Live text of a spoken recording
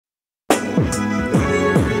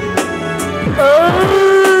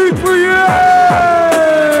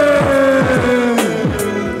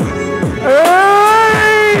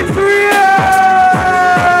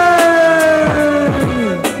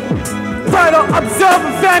Observe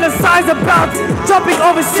and fantasize about jumping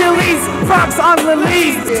over chilies, frogs on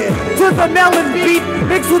lilies, to the melon beat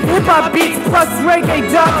mixed with hip-hop beats plus reggae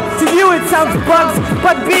dub. To you it sounds bugs,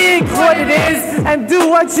 but being what it is and do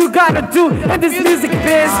what you gotta do in this music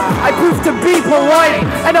biz. I prove to be polite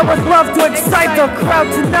and I would love to excite the crowd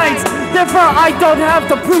tonight. Therefore I don't have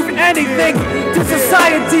to prove anything to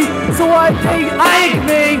society, so I think I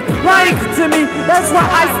me, lying to me. That's why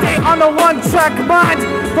I stay on a one-track mind.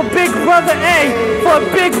 For Big Brother A, for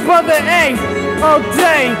Big Brother A, all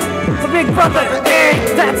day. For Big Brother A,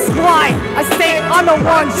 that's why I stay on a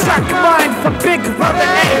one-track mind. For Big Brother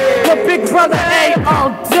A, for Big Brother A,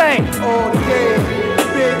 all day. All day,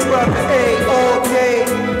 Big Brother A, all day.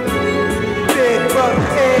 Big Brother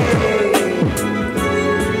A.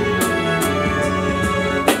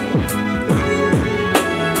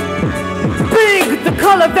 The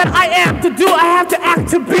color that I am to do, I have to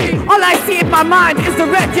act to be. All I see in my mind is the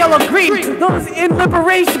red, yellow, green. Those in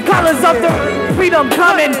liberation colors of the freedom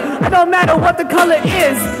coming. It don't matter what the color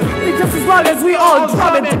is, just as long as we all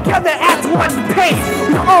drumming together at one pace.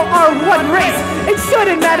 We all are one race. It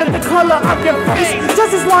shouldn't matter the color of your face,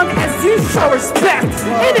 just as long as you show respect.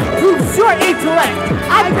 It improves your intellect.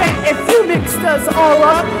 I bet if you mixed us all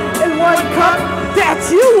up in one cup, that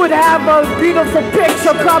you would have a beautiful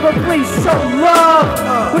picture, probably show love,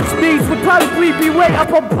 which means would probably be way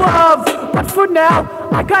up above. But for now,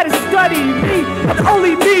 I gotta study me, and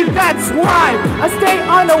only me, that's why I stay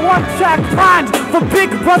on a one-track mind. For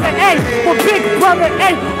Big Brother A, for Big Brother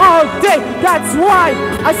A, all day. That's why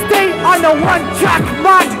I stay on a one-track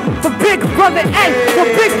mind. For Big Brother A,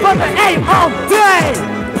 for Big Brother A, all day.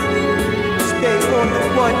 Stay on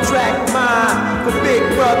the one-track mind. For Big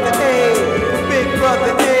Brother A. Big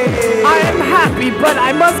Brother A. I am happy, but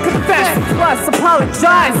I must confess, plus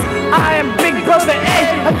apologize. I am Big Brother A.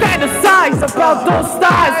 I fantasize about those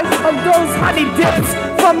stars of those honey dips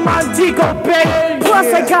from Montego Bay.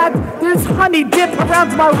 Plus I got this honey dip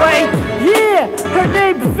around my way. Yeah, her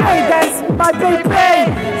name Faye, that's my baby.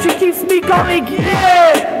 She keeps me going,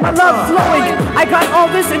 yeah, my love flowing. I got all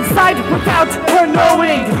this inside without her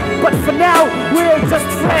knowing. But for now, we're just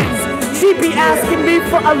friends. She be asking me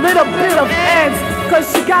for a little bit of ends, cause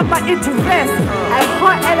she got my interest at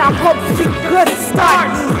heart, and I hope she could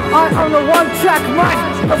start on the one-track mind.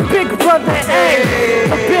 A Big Brother A,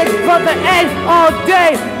 a Big Brother A, all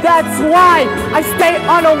day. That's why I stay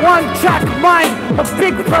on a one-track mind. A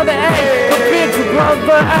Big Brother A, a Big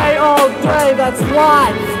Brother A, all day. That's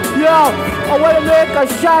why. Yo, I wanna make a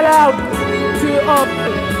shout out to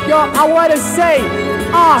yo, I wanna say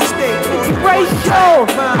it's racial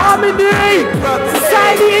harmony,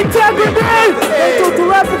 society integrity, mental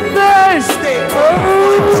telepathy.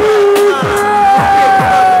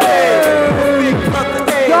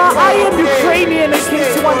 Y'all, I am Ukrainian, in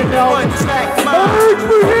case you want to know.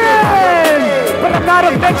 But I'm not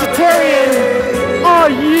a vegetarian. Oh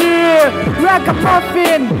yeah,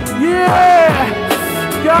 ragamuffin. Yeah,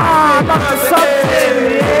 I'm up to something.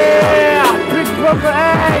 Yeah, Big Brother A.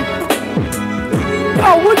 Yo,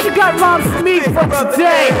 what you got wrong for me for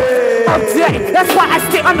today? All day. That's why I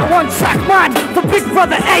stay on the one-track mind. For Big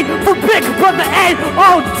Brother A, for Big Brother A,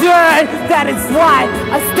 all day. That is why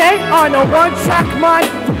I stay on a one-track mind.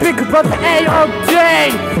 For Big Brother A, all day.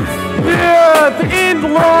 Yeah, the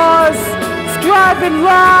in-laws, striving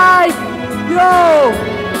life. Yo,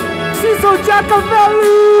 Ciso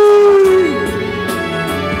Giacomelli.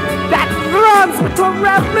 That runs with the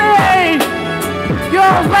rap. Yo,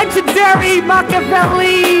 legendary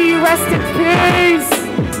Machiavelli, rest in peace.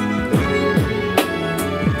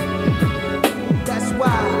 That's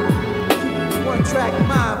why one track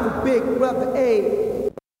mind for Big Brother A.